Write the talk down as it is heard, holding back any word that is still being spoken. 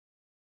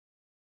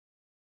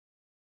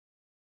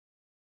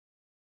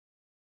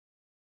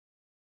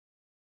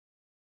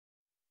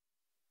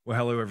Well,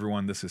 hello,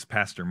 everyone. This is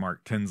Pastor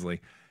Mark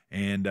Tinsley,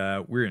 and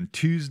we're in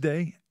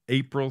Tuesday,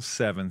 April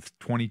 7th,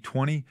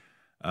 2020.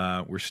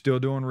 We're still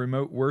doing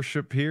remote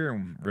worship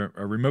here,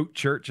 a remote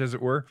church, as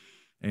it were,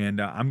 and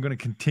I'm going to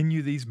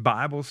continue these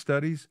Bible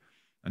studies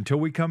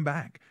until we come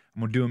back. I'm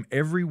going to do them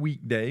every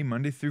weekday,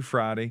 Monday through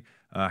Friday,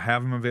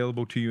 have them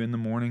available to you in the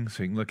morning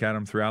so you can look at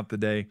them throughout the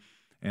day,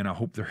 and I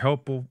hope they're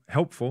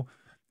helpful,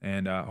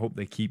 and I hope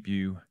they keep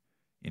you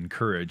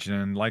encouraged.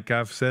 And like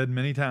I've said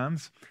many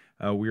times,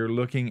 we are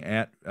looking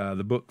at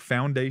the book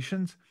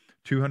Foundations,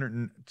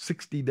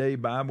 260-day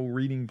Bible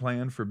reading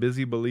plan for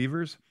busy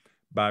believers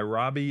by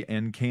Robbie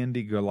and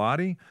Candy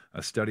Galati,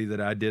 a study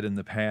that I did in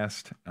the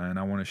past, and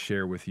I want to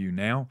share with you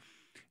now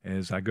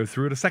as I go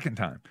through it a second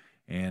time.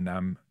 And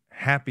I'm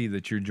happy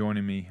that you're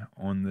joining me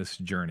on this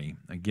journey.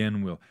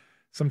 Again,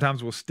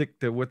 sometimes we'll stick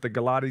to what the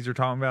Galatis are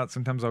talking about.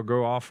 Sometimes I'll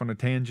go off on a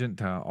tangent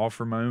to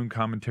offer my own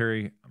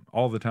commentary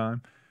all the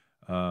time.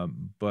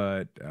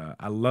 But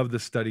I love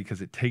this study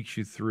because it takes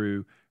you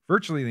through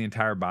virtually the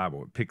entire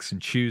Bible. It picks and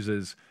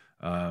chooses,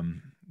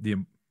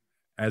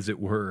 as it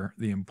were,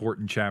 the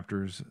important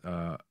chapters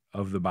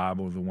of the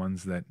Bible,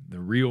 the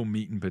real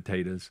meat and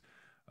potatoes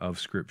of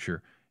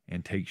Scripture,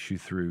 and takes you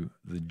through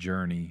the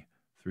journey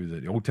through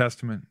the Old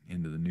Testament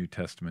into the New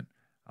Testament.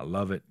 I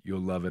love it. You'll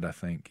love it, I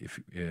think.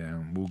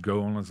 We'll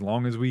go on as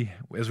long as we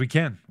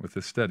can with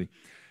this study.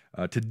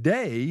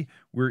 Today,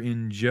 we're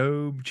in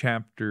Job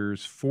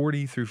chapters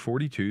 40 through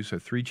 42, so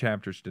 3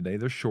 chapters today.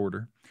 They're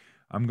shorter.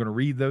 I'm going to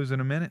read those in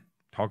a minute,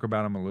 talk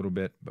about them a little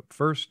bit, but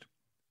first,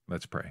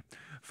 let's pray.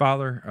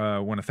 Father, I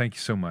want to thank you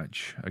so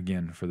much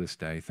again for this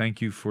day. Thank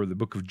you for the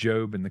book of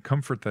Job and the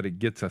comfort that it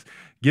gives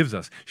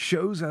us,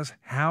 shows us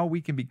how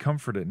we can be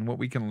comforted and what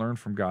we can learn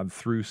from God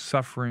through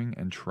suffering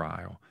and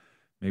trial.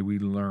 May we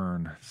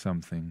learn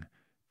something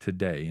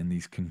today in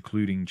these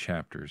concluding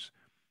chapters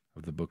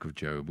of the book of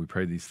Job. We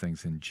pray these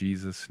things in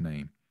Jesus'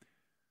 name.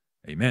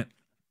 Amen.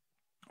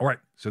 All right,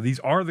 so these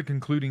are the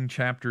concluding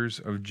chapters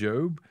of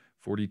Job.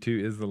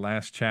 42 is the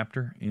last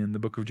chapter in the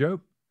book of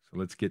Job. So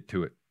let's get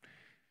to it.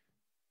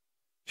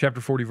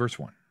 Chapter 40, verse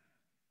 1.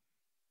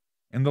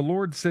 And the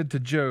Lord said to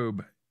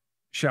Job,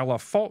 "Shall a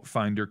fault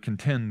finder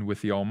contend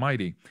with the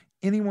Almighty?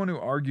 Anyone who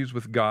argues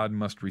with God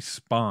must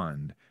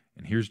respond."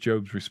 And here's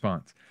Job's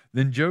response.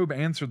 Then Job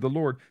answered the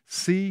Lord,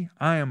 "See,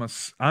 I am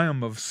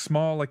of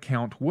small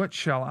account. What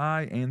shall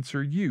I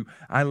answer you?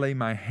 I lay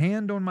my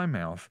hand on my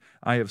mouth.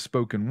 I have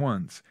spoken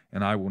once,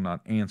 and I will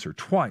not answer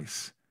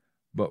twice,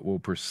 but will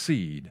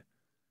proceed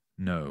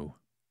no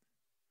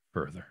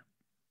further."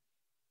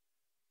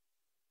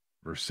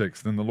 Verse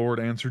 6, Then the Lord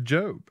answered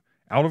Job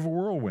out of a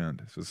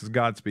whirlwind. So this is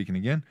God speaking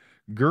again.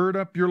 "Gird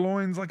up your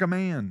loins like a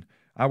man.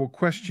 I will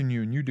question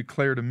you, and you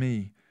declare to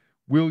me.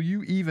 Will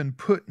you even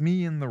put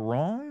me in the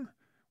wrong?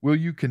 Will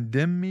you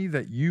condemn me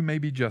that you may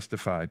be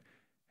justified?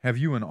 Have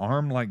you an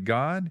arm like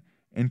God?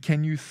 And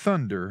can you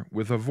thunder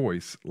with a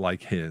voice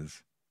like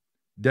his?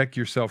 Deck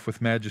yourself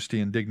with majesty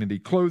and dignity.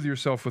 Clothe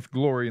yourself with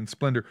glory and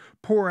splendor.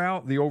 Pour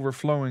out the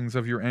overflowings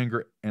of your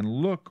anger, and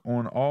look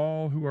on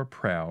all who are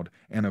proud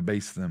and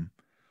abase them.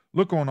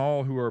 Look on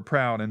all who are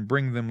proud and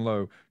bring them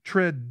low.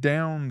 Tread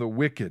down the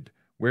wicked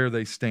where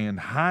they stand.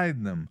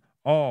 Hide them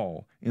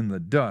all in the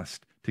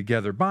dust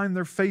together. Bind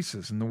their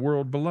faces in the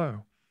world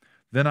below.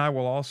 Then I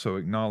will also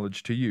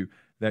acknowledge to you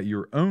that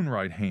your own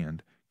right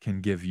hand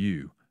can give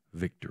you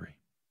victory.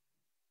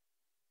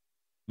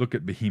 Look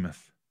at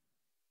Behemoth,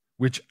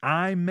 which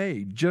I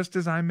made just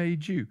as I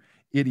made you.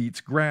 It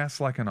eats grass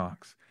like an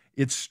ox.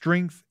 Its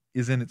strength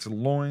is in its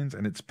loins,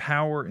 and its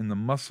power in the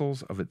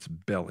muscles of its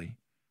belly.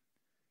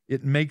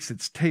 It makes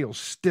its tail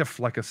stiff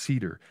like a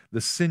cedar.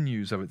 The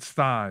sinews of its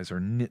thighs are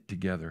knit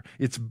together.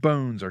 Its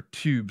bones are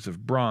tubes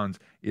of bronze,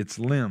 its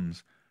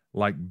limbs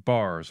like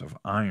bars of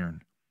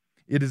iron.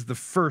 It is the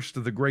first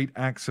of the great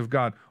acts of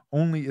God.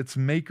 Only its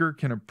maker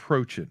can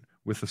approach it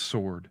with a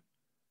sword.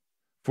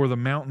 For the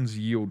mountains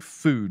yield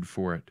food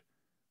for it,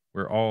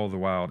 where all the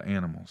wild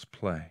animals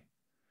play.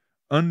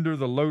 Under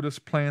the lotus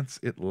plants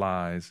it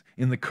lies,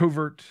 in the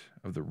covert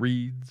of the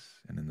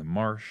reeds and in the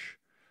marsh.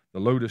 The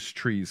lotus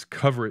trees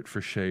cover it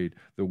for shade.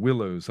 The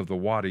willows of the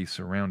wadi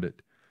surround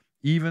it.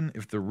 Even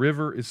if the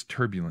river is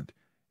turbulent,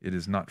 it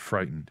is not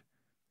frightened.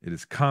 It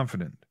is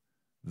confident,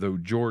 though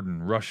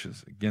Jordan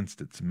rushes against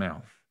its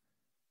mouth.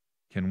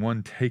 Can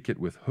one take it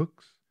with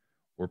hooks,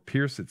 or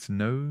pierce its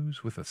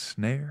nose with a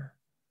snare?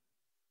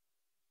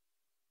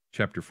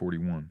 Chapter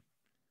 41.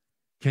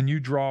 Can you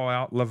draw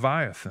out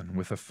Leviathan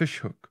with a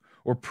fishhook,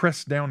 or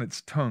press down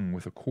its tongue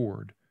with a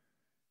cord?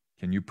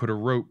 Can you put a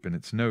rope in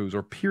its nose,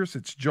 or pierce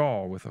its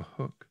jaw with a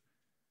hook?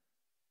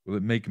 Will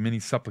it make many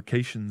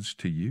supplications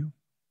to you?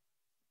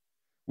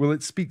 Will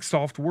it speak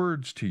soft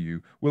words to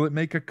you? Will it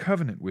make a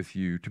covenant with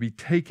you to be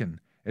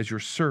taken as your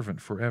servant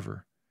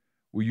forever?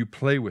 Will you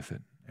play with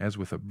it as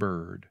with a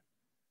bird?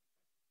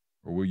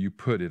 Or will you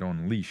put it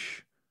on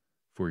leash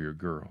for your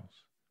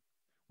girls?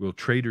 Will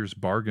traders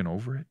bargain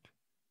over it?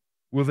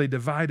 Will they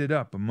divide it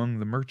up among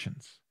the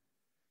merchants?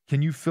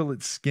 Can you fill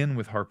its skin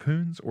with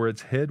harpoons, or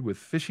its head with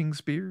fishing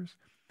spears?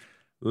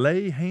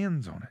 Lay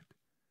hands on it.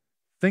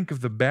 Think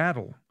of the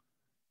battle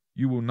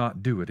you will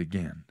not do it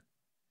again.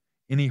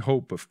 Any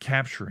hope of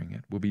capturing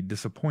it will be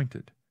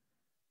disappointed.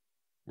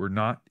 Were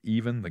not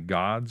even the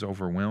gods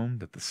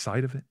overwhelmed at the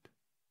sight of it?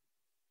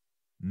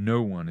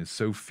 No one is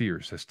so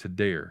fierce as to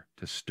dare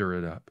to stir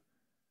it up.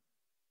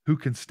 Who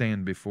can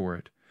stand before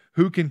it?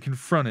 Who can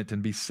confront it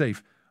and be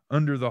safe?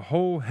 Under the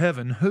whole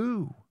heaven,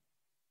 who?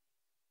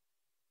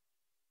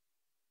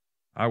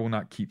 I will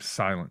not keep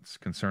silence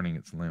concerning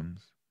its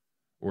limbs,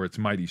 or its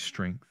mighty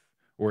strength,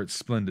 or its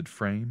splendid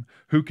frame.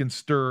 Who can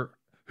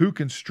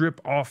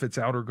strip off its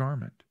outer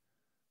garment?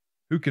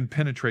 Who can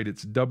penetrate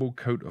its double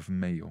coat of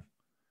mail?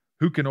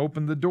 Who can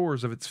open the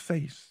doors of its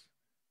face?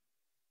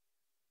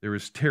 There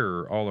is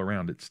terror all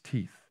around its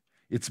teeth.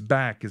 Its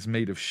back is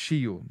made of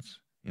shields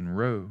in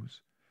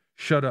rows,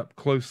 shut up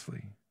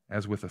closely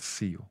as with a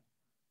seal.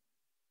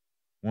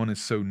 One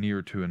is so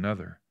near to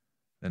another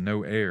that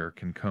no air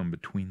can come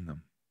between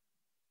them.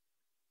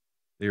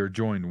 They are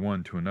joined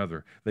one to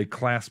another. They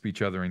clasp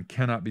each other and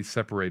cannot be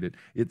separated.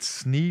 Its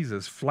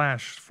sneezes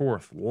flash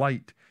forth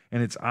light,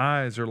 and its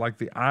eyes are like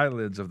the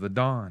eyelids of the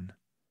dawn.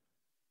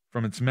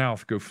 From its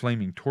mouth go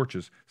flaming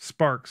torches.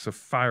 Sparks of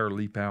fire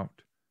leap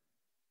out.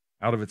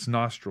 Out of its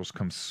nostrils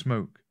comes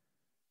smoke,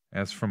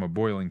 as from a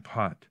boiling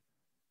pot,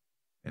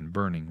 and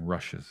burning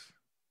rushes.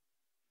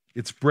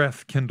 Its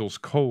breath kindles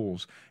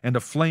coals, and a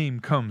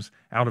flame comes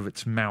out of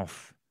its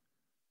mouth.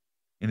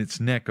 In its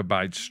neck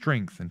abides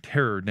strength, and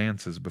terror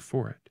dances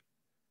before it.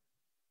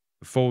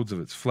 The folds of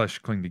its flesh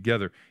cling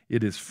together.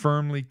 It is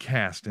firmly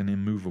cast and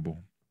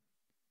immovable.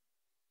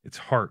 Its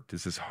heart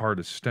is as hard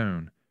as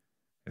stone,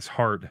 as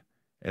hard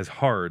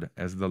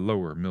as the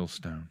lower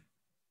millstone.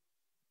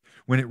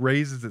 When it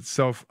raises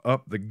itself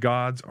up, the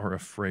gods are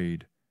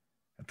afraid.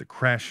 At the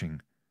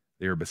crashing,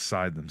 they are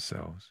beside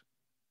themselves.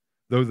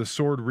 Though the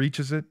sword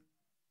reaches it,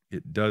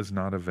 it does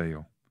not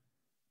avail,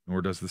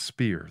 nor does the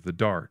spear, the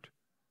dart,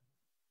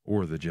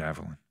 or the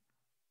javelin.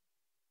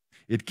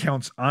 It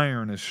counts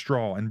iron as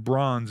straw and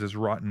bronze as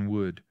rotten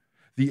wood.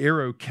 The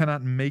arrow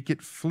cannot make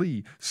it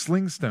flee.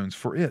 Slingstones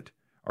for it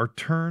are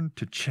turned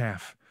to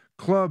chaff.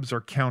 Clubs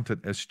are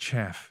counted as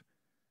chaff.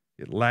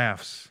 It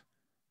laughs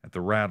at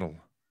the rattle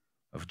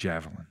of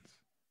javelins.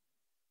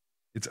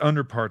 Its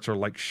underparts are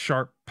like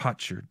sharp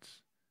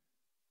potsherds.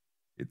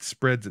 It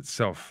spreads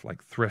itself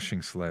like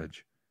threshing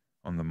sledge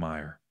on the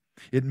mire.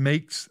 It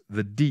makes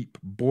the deep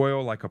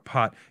boil like a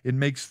pot. It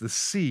makes the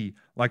sea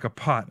like a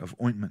pot of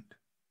ointment.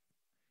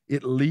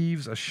 It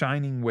leaves a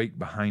shining wake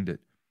behind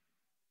it.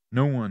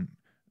 One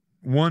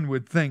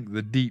would think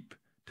the deep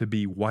to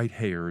be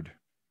white-haired.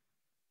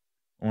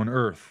 On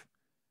earth,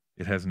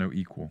 it has no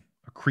equal,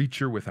 a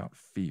creature without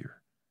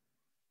fear.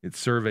 It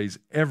surveys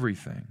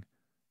everything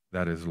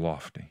that is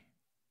lofty.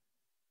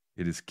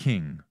 It is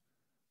king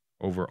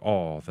over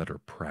all that are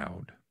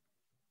proud.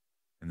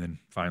 And then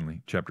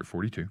finally, chapter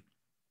 42.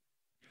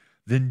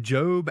 Then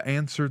Job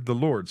answered the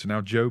Lord. So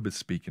now Job is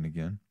speaking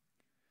again.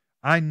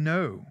 I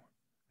know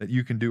that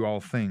you can do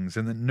all things,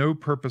 and that no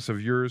purpose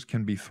of yours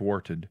can be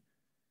thwarted.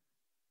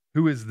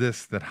 Who is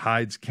this that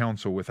hides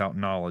counsel without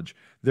knowledge?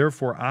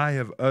 Therefore I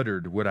have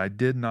uttered what I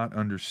did not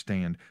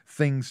understand,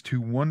 things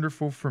too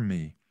wonderful for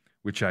me,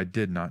 which I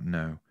did not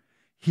know.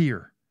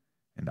 Hear,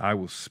 and I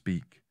will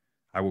speak.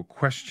 I will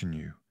question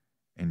you,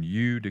 and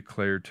you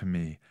declare to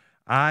me.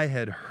 I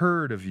had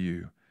heard of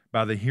you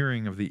by the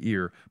hearing of the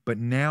ear, but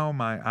now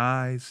my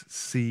eyes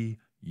see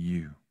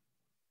you.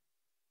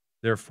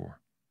 Therefore,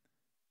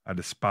 I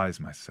despise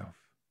myself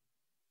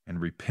and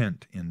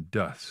repent in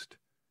dust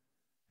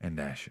and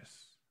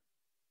ashes.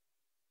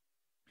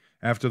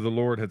 After the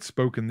Lord had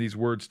spoken these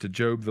words to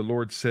Job, the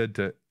Lord said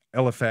to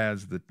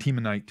Eliphaz the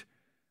Temanite,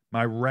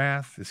 My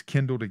wrath is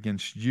kindled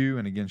against you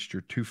and against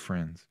your two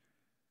friends,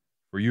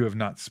 for you have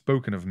not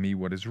spoken of me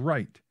what is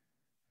right,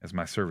 as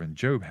my servant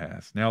Job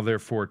has. Now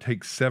therefore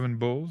take 7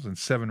 bulls and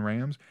 7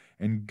 rams,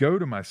 and go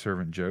to my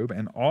servant Job,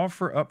 and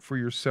offer up for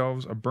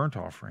yourselves a burnt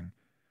offering.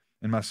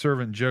 And my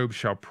servant Job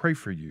shall pray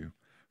for you,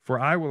 for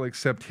I will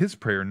accept his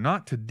prayer,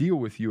 not to deal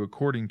with you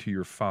according to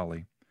your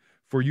folly.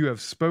 For you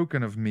have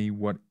spoken of me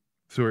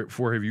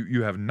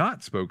you have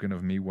not spoken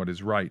of me what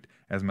is right,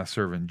 as my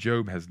servant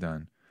Job has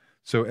done.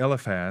 So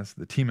Eliphaz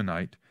the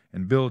Temanite,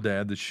 and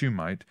Bildad the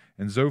Shumite,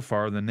 and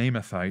Zophar the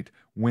Naamathite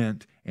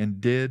went and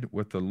did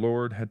what the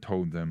Lord had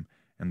told them,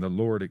 and the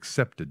Lord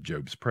accepted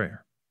Job's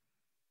prayer.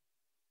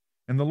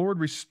 And the Lord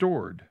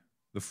restored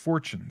the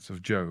fortunes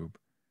of Job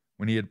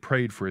when he had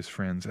prayed for his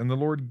friends, and the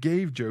Lord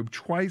gave Job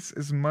twice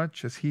as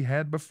much as he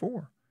had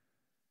before.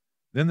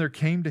 Then there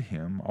came to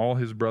him all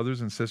his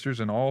brothers and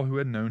sisters and all who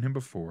had known him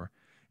before,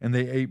 and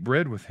they ate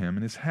bread with him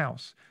in his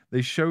house.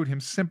 They showed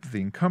him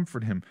sympathy and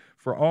comforted him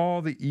for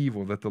all the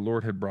evil that the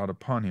Lord had brought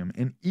upon him,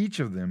 and each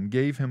of them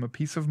gave him a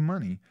piece of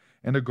money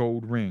and a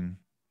gold ring.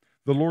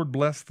 The Lord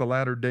blessed the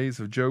latter days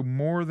of Job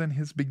more than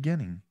his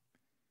beginning.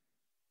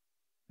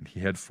 And he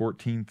had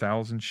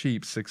 14,000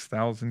 sheep,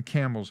 6,000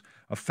 camels,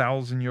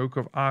 1,000 yoke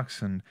of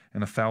oxen,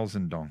 and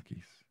 1,000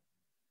 donkeys.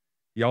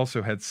 He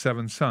also had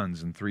 7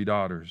 sons and 3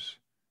 daughters.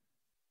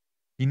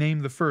 He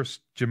named the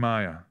first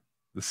Jemiah,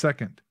 the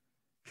second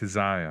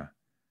Keziah,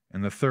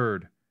 and the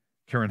third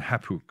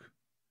Hapuk.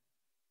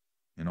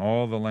 In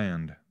all the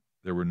land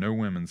there were no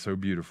women so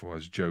beautiful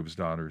as Job's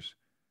daughters,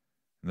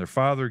 and their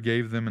father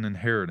gave them an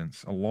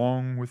inheritance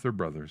along with their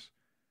brothers.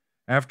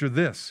 After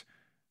this,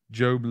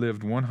 Job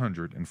lived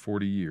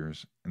 140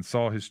 years and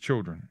saw his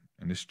children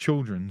and his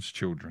children's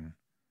children,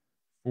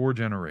 4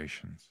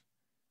 generations.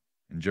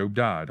 And Job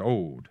died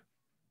old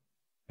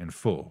and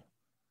full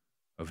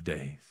of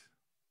days.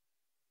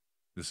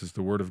 This is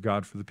the word of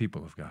God for the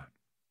people of God.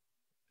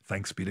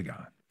 Thanks be to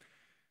God.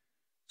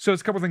 So there's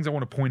a couple of things I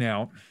want to point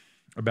out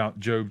about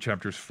Job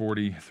chapters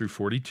 40 through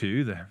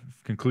 42, the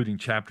concluding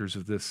chapters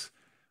of this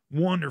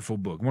wonderful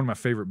book, one of my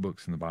favorite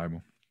books in the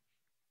Bible.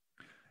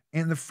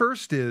 And the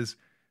first is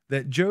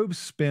that Job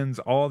spends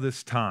all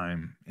this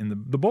time in the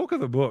bulk of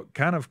the book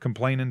kind of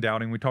complaining,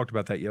 doubting. We talked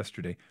about that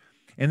yesterday.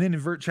 And then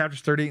in chapters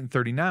 38 and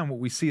 39, what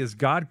we see is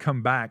God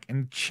come back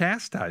and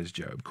chastise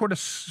Job,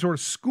 sort of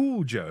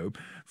school Job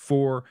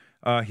for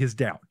his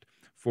doubt,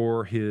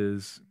 for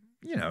his,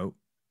 he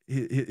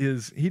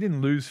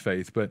didn't lose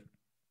faith, but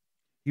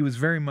he was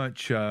very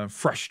much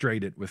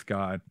frustrated with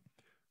God,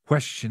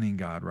 questioning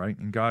God, right?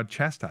 And God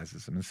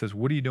chastises him and says,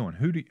 what are you doing?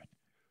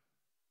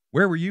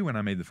 Where were you when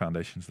I made the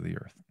foundations of the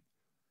earth?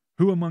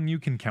 Who among you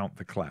can count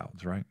the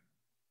clouds, right?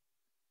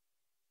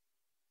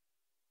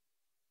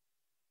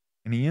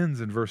 And he ends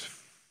in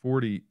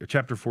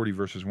chapter 40,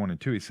 verses 1 and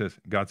 2.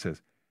 God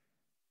says,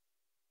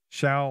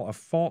 shall a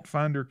fault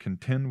finder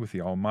contend with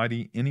the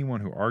Almighty? Anyone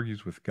who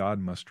argues with God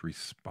must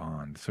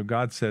respond. So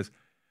God says,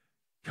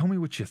 tell me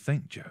what you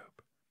think, Job.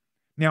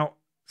 Now,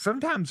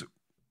 sometimes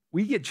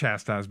we get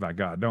chastised by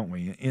God, don't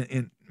we?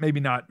 And maybe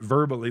not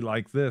verbally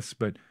like this,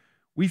 but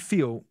we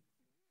feel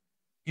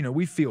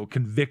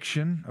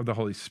conviction of the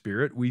Holy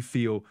Spirit. We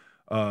feel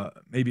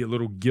maybe a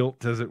little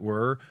guilt, as it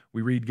were.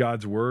 We read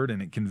God's word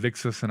and it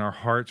convicts us in our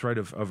hearts, right,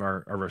 of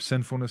our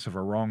sinfulness, of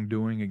our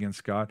wrongdoing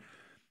against God.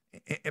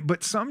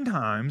 But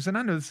sometimes, and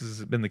I know this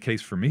has been the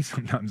case for me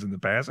sometimes in the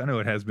past, I know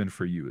it has been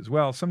for you as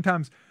well,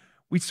 sometimes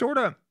we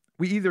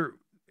either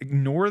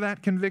ignore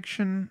that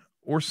conviction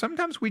or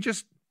sometimes we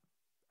just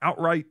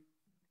outright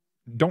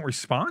don't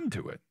respond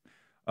to it.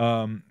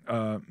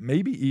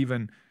 Maybe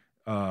even...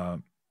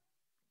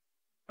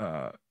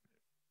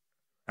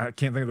 I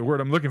can't think of the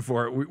word I'm looking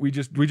for. We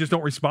just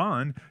don't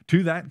respond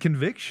to that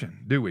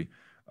conviction, do we?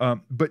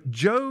 But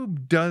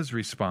Job does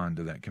respond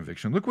to that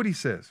conviction. Look what he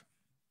says.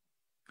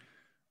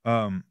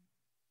 Then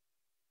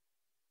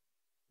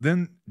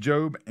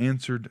Job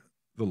answered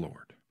the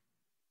Lord,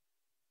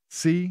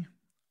 see,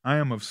 I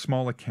am of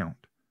small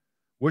account.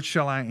 What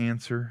shall I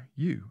answer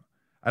you?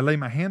 I lay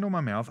my hand on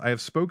my mouth. I have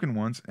spoken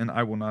once, and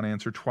I will not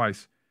answer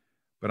twice,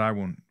 but I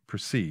will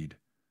proceed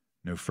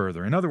no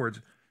further. In other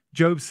words,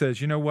 Job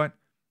says, you know what?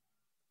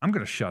 I'm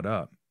going to shut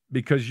up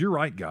because you're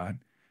right, God.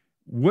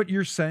 What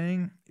you're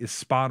saying is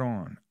spot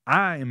on.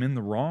 I am in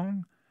the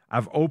wrong.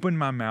 I've opened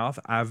my mouth.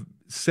 I've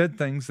said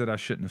things that I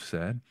shouldn't have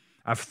said.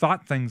 I've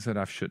thought things that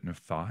I shouldn't have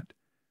thought.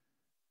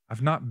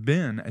 I've not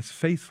been as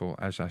faithful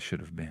as I should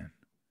have been.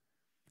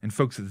 And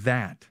folks,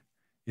 that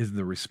is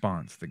the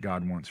response that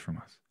God wants from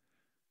us.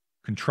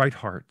 Contrite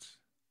hearts,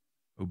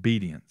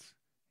 obedience,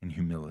 and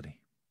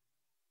humility.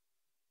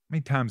 How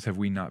many times have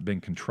we not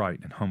been contrite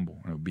and humble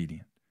and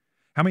obedient?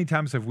 How many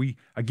times have we,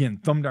 again,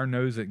 thumbed our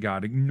nose at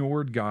God,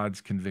 ignored God's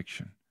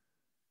conviction?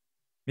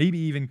 Maybe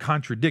even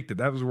contradicted.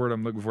 That was the word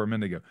I'm looking for a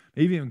minute ago.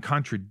 Maybe even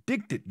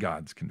contradicted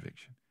God's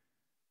conviction.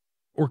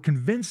 Or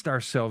convinced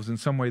ourselves in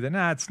some way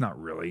that, it's not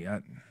really,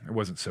 it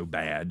wasn't so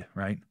bad,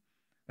 right?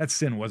 That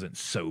sin wasn't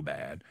so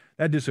bad.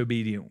 That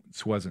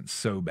disobedience wasn't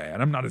so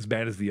bad. I'm not as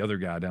bad as the other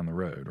guy down the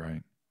road,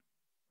 right?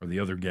 Or the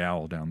other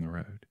gal down the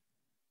road.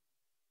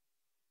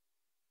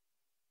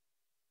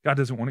 God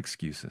doesn't want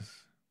excuses.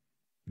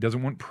 He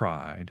doesn't want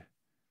pride.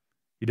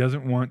 He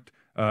doesn't want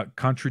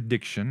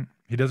contradiction.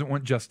 He doesn't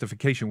want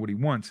justification. What he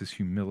wants is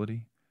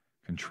humility,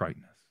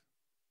 contriteness,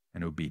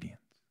 and obedience.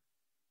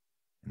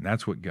 And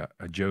that's what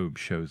Job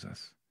shows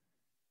us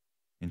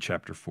in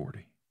chapter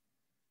 40,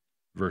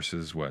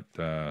 verses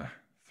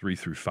 3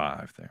 through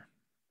 5 there.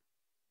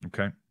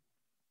 Okay?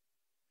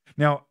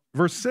 Now,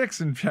 verse 6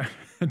 in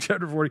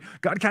chapter 40,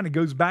 God kind of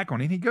goes back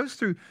on it. And he goes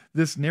through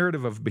this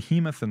narrative of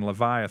Behemoth and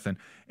Leviathan.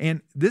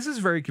 And this is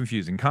very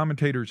confusing.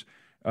 Commentators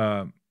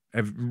have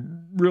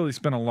really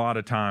spent a lot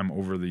of time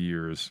over the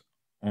years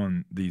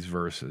on these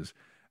verses.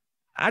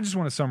 I just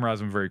want to summarize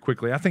them very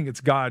quickly. I think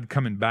it's God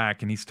coming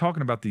back, and he's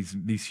talking about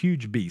these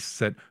huge beasts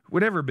that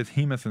whatever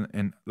Behemoth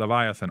and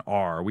Leviathan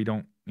are, we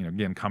don't,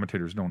 again,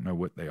 commentators don't know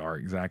what they are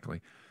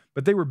exactly,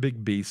 but they were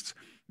big beasts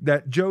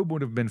that Job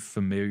would have been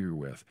familiar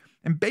with.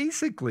 And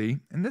basically,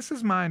 and this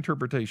is my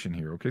interpretation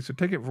here, okay, so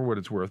take it for what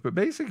it's worth, but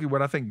basically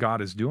what I think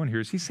God is doing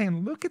here is he's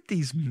saying, look at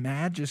these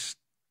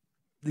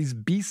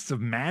beasts of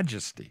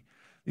majesty,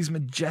 these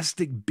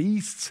majestic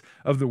beasts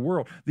of the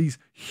world, these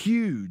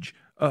huge,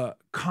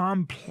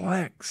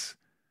 complex,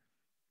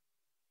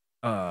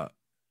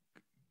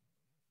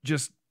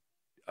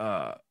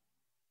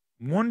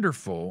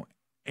 wonderful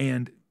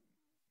and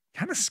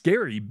kind of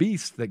scary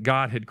beasts that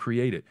God had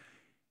created.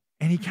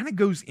 And he kind of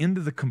goes into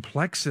the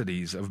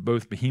complexities of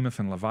both Behemoth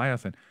and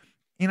Leviathan.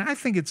 And I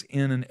think it's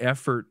in an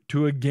effort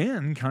to,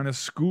 again, kind of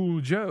school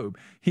Job.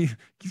 He's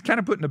kind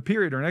of putting a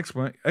period or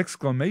an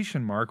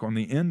exclamation mark on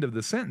the end of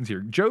the sentence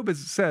here. Job has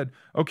said,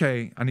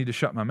 okay, I need to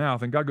shut my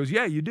mouth. And God goes,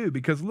 yeah, you do,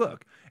 because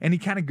look. And he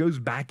kind of goes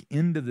back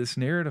into this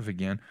narrative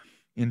again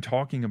in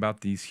talking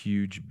about these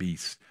huge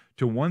beasts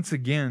to once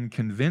again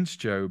convince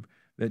Job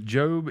that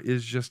Job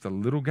is just a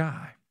little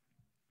guy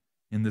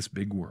in this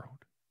big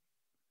world.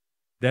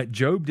 That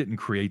Job didn't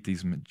create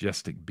these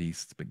majestic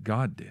beasts, but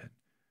God did.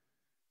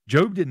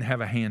 Job didn't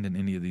have a hand in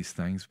any of these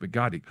things, but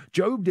God did.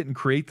 Job didn't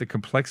create the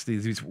complexity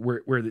of these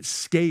where the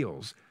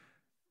scales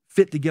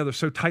fit together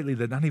so tightly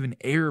that not even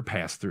air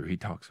passed through, he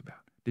talks about.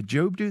 Did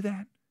Job do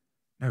that?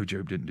 No,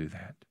 Job didn't do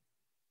that.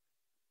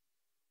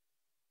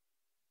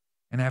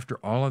 And after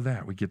all of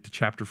that, we get to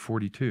chapter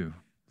 42,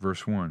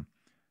 verse 1.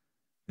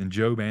 Then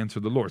Job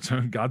answered the Lord.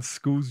 So God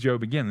schools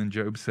Job again. Then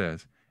Job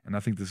says, and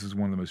I think this is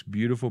one of the most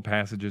beautiful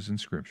passages in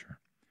Scripture,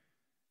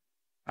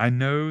 I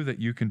know that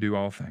you can do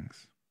all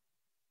things,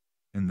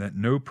 and that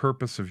no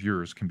purpose of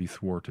yours can be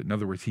thwarted. In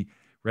other words, he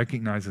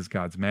recognizes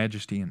God's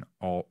majesty and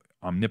all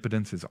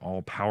omnipotence, his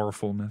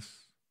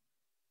all-powerfulness.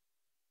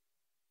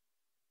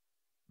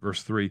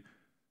 Verse 3,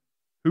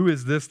 who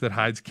is this that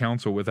hides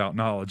counsel without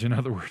knowledge? In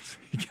other words,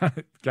 he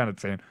kind of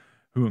saying,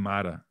 who am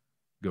I to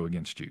go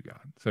against you,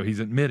 God? So he's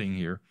admitting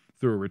here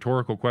through a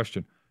rhetorical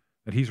question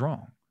that he's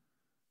wrong,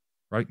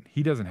 right?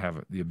 He doesn't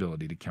have the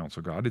ability to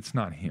counsel God. It's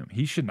not him.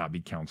 He should not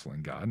be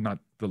counseling God, not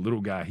the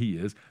little guy he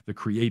is, the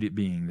created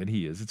being that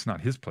he is. It's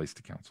not his place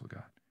to counsel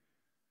God.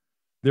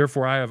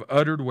 Therefore, I have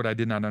uttered what I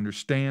did not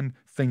understand,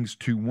 things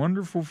too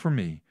wonderful for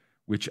me,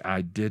 which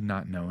I did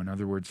not know. In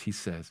other words, he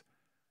says,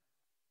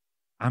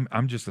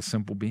 I'm just a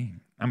simple being.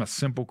 I'm a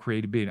simple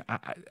created being.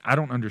 I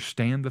don't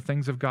understand the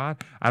things of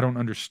God. I don't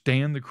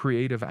understand the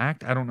creative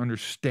act. I don't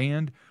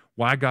understand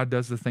why God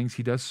does the things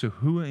he does. So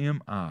who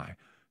am I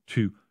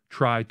to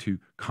try to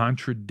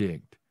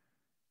contradict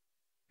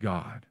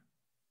God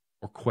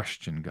or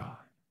question God?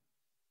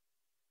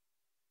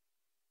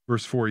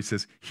 Verse 4, he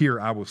says,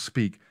 here I will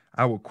speak.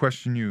 I will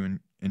question you,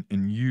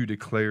 and you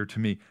declare to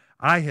me.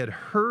 I had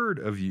heard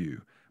of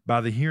you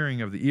by the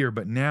hearing of the ear,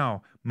 but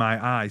now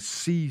my eye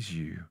sees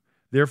you.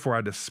 Therefore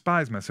I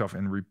despise myself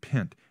and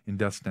repent in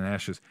dust and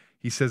ashes.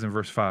 He says in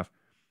verse 5,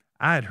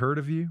 I had heard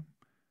of you.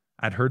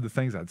 I'd heard the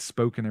things, I'd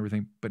spoken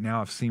everything, but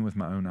now I've seen with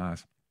my own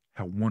eyes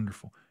how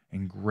wonderful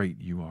and great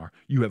you are.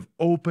 You have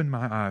opened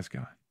my eyes,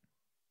 God,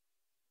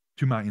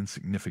 to my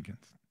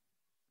insignificance.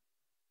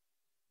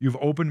 You've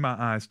opened my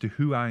eyes to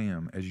who I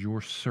am as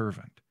your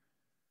servant,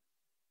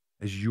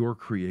 as your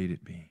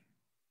created being.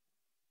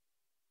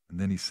 And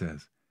then he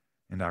says,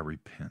 and I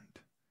repent.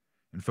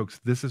 And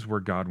folks, this is where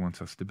God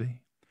wants us to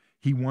be.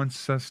 He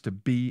wants us to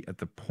be at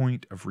the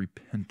point of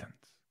repentance.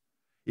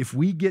 If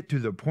we get to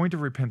the point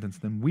of repentance,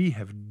 then we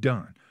have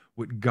done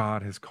what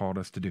God has called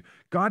us to do.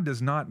 God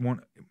doesn't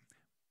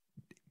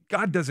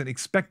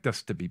expect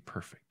us to be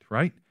perfect,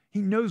 right? He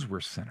knows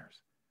we're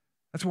sinners.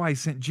 That's why he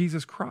sent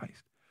Jesus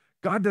Christ.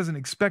 God doesn't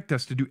expect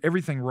us to do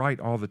everything right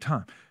all the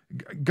time.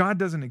 God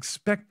doesn't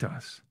expect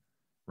us,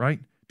 right,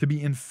 to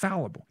be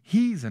infallible.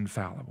 He's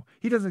infallible.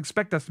 He doesn't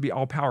expect us to be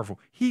all-powerful.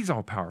 He's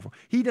all-powerful.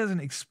 He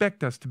doesn't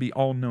expect us to be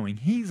all-knowing.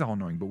 He's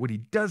all-knowing. But what he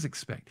does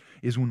expect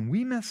is when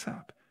we mess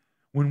up,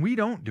 when we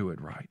don't do it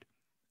right,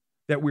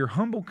 that we're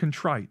humble,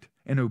 contrite,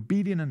 and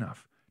obedient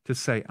enough to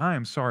say, I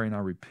am sorry and I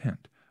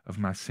repent of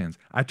my sins.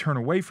 I turn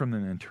away from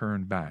them and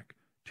turn back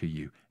to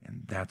you.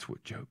 And that's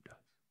what Job does.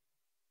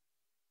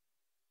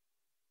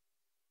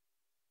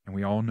 And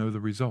we all know the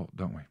result,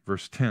 don't we?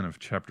 Verse 10 of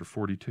chapter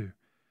 42.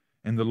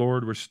 And the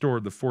Lord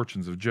restored the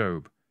fortunes of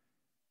Job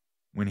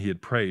when he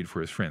had prayed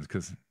for his friends,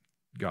 because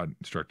God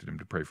instructed him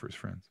to pray for his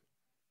friends.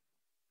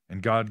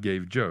 And God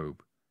gave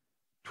Job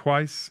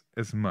twice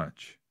as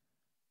much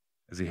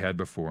as he had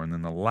before. And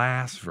then the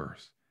last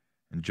verse,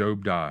 and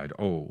Job died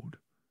old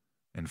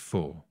and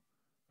full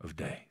of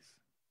days.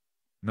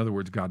 In other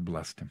words, God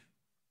blessed him.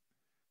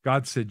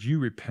 God said, you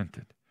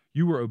repented.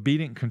 You were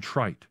obedient,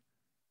 contrite,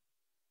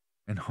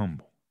 and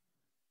humble.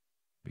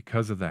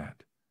 Because of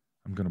that,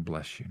 I'm going to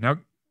bless you. Now,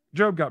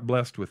 Job got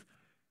blessed with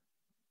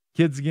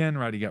kids again,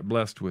 right? He got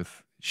blessed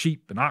with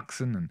sheep and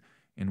oxen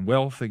and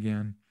wealth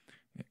again,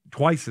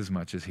 twice as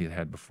much as he had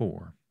had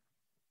before.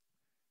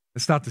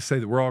 It's not to say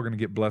that we're all going to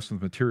get blessed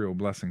with material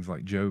blessings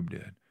like Job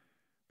did,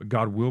 but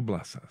God will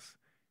bless us.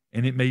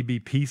 And it may be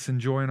peace and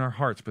joy in our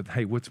hearts, but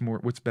hey,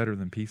 what's better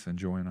than peace and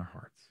joy in our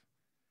hearts?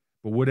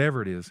 But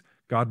whatever it is,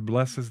 God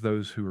blesses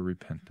those who are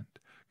repentant.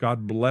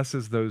 God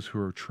blesses those who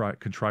are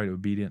contrite,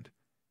 obedient,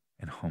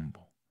 and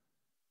humble.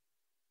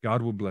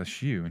 God will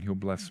bless you and he'll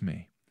bless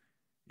me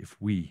if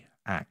we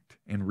act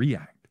and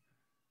react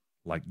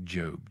like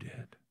Job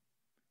did.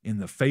 In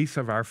the face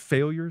of our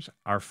failures,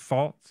 our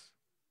faults,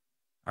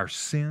 our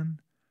sin,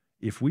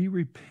 if we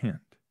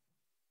repent,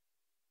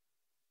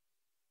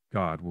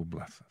 God will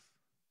bless us.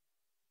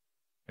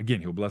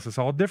 Again, he'll bless us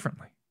all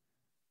differently,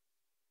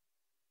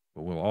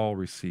 but we'll all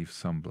receive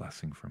some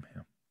blessing from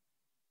him.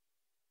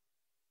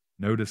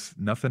 Notice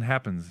nothing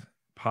happens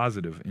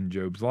positive in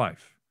Job's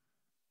life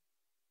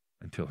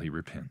until he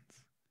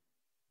repents.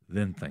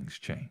 then things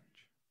change.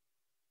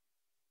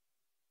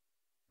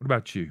 What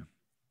about you?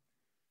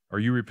 Are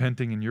you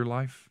repenting in your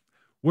life?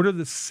 What are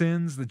the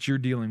sins that you're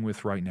dealing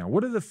with right now?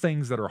 What are the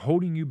things that are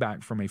holding you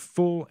back from a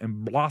full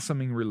and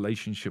blossoming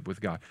relationship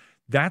with God?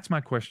 That's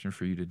my question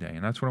for you today,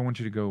 and that's what I want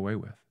you to go away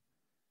with.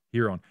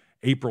 Here on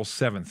April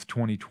 7th,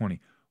 2020,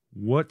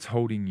 what's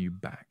holding you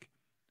back?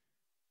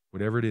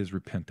 Whatever it is,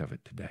 repent of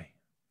it today.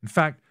 In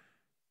fact,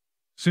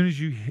 as soon as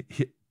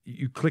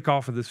you click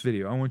off of this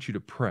video, I want you to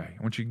pray.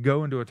 I want you to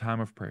go into a time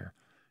of prayer,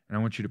 and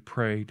I want you to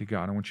pray to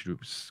God. I want you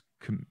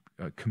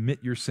to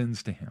commit your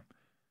sins to Him.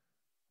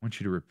 I want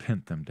you to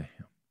repent them to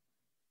Him.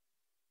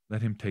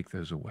 Let Him take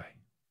those away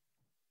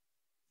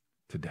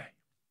today.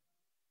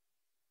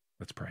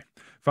 Let's pray.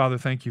 Father,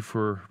 thank you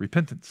for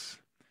repentance.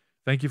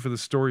 Thank you for the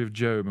story of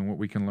Job and what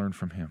we can learn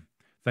from him.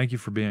 Thank you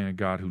for being a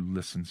God who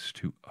listens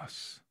to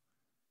us,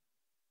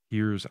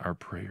 hears our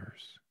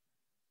prayers,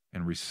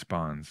 and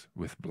responds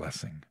with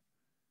blessing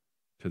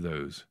to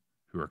those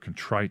who are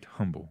contrite,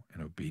 humble,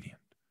 and obedient.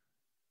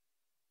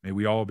 May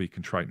we all be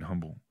contrite and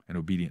humble and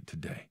obedient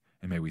today,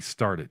 and may we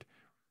start it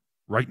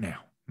right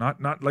now.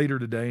 Not later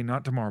today,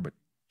 not tomorrow, but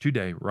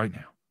today, right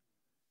now.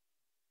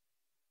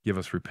 Give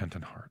us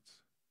repentant hearts.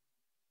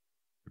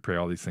 We pray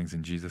all these things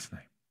in Jesus'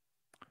 name.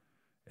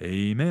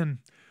 Amen.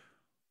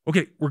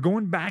 Okay, we're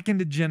going back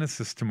into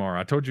Genesis tomorrow.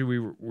 I told you we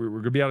were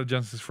going to be out of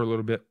Genesis for a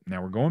little bit.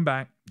 Now we're going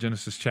back.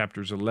 Genesis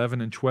chapters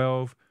 11 and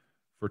 12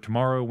 for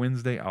tomorrow,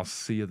 Wednesday. I'll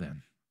see you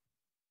then.